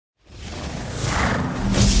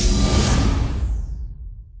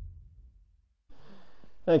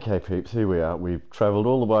Okay peeps, here we are. We've travelled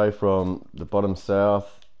all the way from the bottom south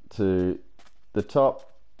to the top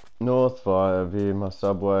north via my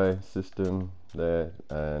subway system there,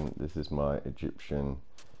 and this is my Egyptian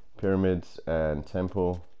pyramids and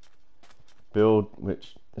temple build,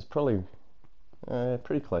 which is probably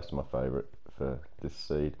pretty close to my favourite for this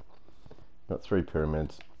seed. Got 3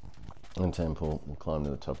 pyramids and temple. We'll climb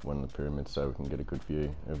to the top of one of the pyramids so we can get a good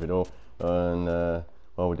view of it all. And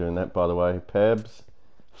while we're doing that, by the way, Pebs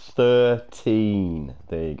 13.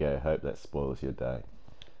 There you go. Hope that spoils your day.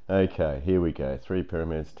 Okay, here we go. 3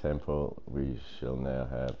 pyramids, temple. We shall now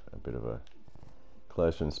have a bit of a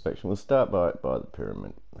closer inspection. We'll start by the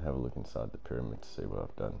pyramid. Have a look inside the pyramid to see what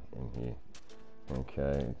I've done in here.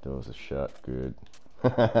 Okay, doors are shut. Good.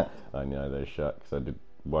 I know they're shut because I did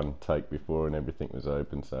one take before and everything was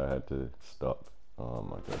open, so I had to stop. Oh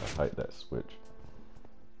my god, I hate that switch.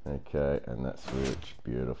 Okay, and that switch,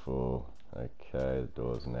 beautiful. Okay, the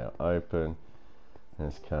door's now open.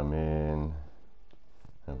 Let's come in,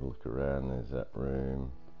 have a look around. There's that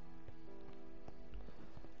room.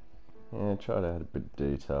 Yeah, try to add a bit of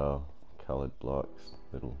detail. Coloured blocks,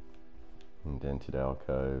 little indented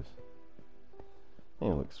alcoves.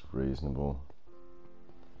 Yeah, it looks reasonable.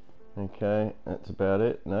 Okay, that's about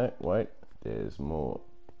it. No, wait, there's more.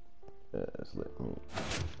 Let me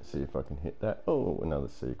see if I can hit that. Oh, another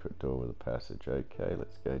secret door with a passage. Okay,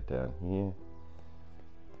 let's go down here.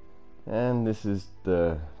 And this is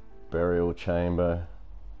the burial chamber.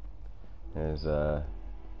 There's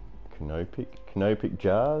canopic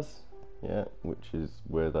jars, yeah, which is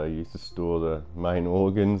where they used to store the main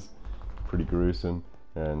organs. Pretty gruesome,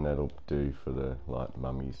 and that'll do for the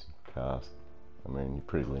mummies cast. I mean, you're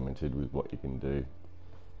pretty limited with what you can do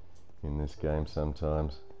in this game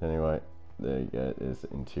sometimes. Anyway, there you go. There's the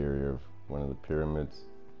interior of one of the pyramids.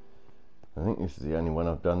 I think this is the only one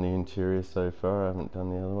I've done the interior so far. I haven't done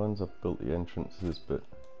the other ones. I've built the entrances but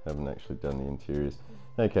haven't actually done the interiors.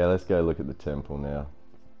 Okay, let's go look at the temple now.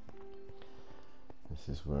 This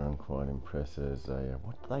is where I'm quite impressed. There's a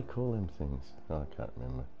what do they call them things? Oh, I can't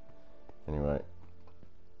remember. Anyway,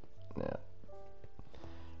 now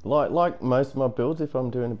like most of my builds, if I'm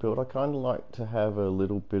doing a build, I kind of like to have a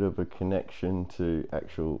little bit of a connection to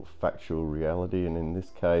actual factual reality, and in this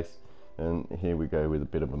case, and here we go with a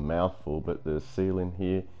bit of a mouthful, but the ceiling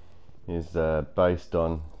here is based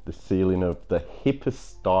on the ceiling of the hippest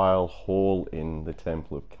style hall in the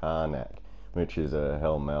Temple of Karnak, which is a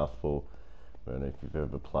hell mouthful, but if you've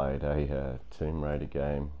ever played a Tomb Raider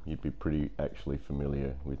game, you'd be pretty actually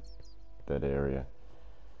familiar with that area.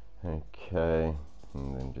 Okay.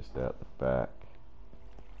 And then just out the back,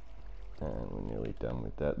 and we're nearly done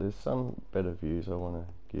with that. There's some better views I want to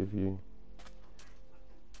give you.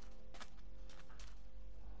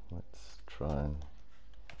 Let's try and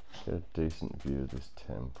get a decent view of this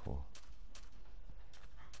temple.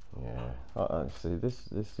 Yeah, I see,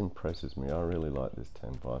 this impresses me. I really like this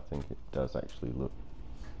temple. I think it does actually look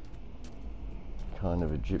kind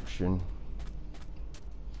of Egyptian.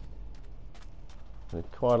 There's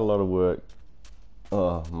quite a lot of work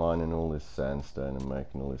mining all this sandstone and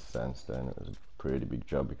making all this sandstone. It was a pretty big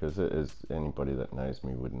job because, as anybody that knows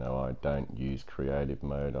me would know, I don't use creative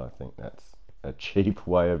mode. I think that's a cheap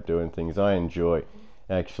way of doing things. I enjoy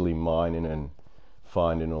actually mining and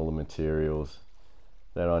finding all the materials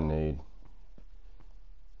that I need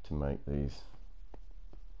to make these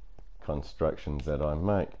constructions that I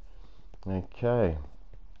make. Okay,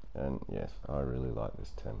 and yes, I really like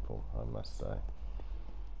this temple, I must say.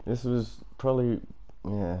 This was probably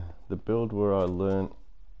the build where I learned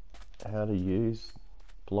how to use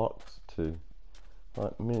blocks to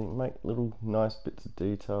make little nice bits of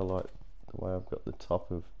detail, like the way I've got the top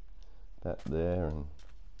of that there and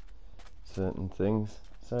certain things.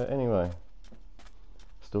 So anyway,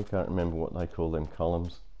 still can't remember what they call them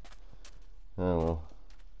columns. Oh well,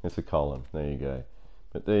 it's a column, there you go.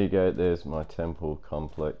 But there you go, there's my temple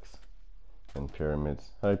complex and pyramids.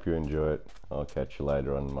 Hope you enjoy it. I'll catch you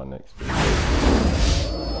later on my next video.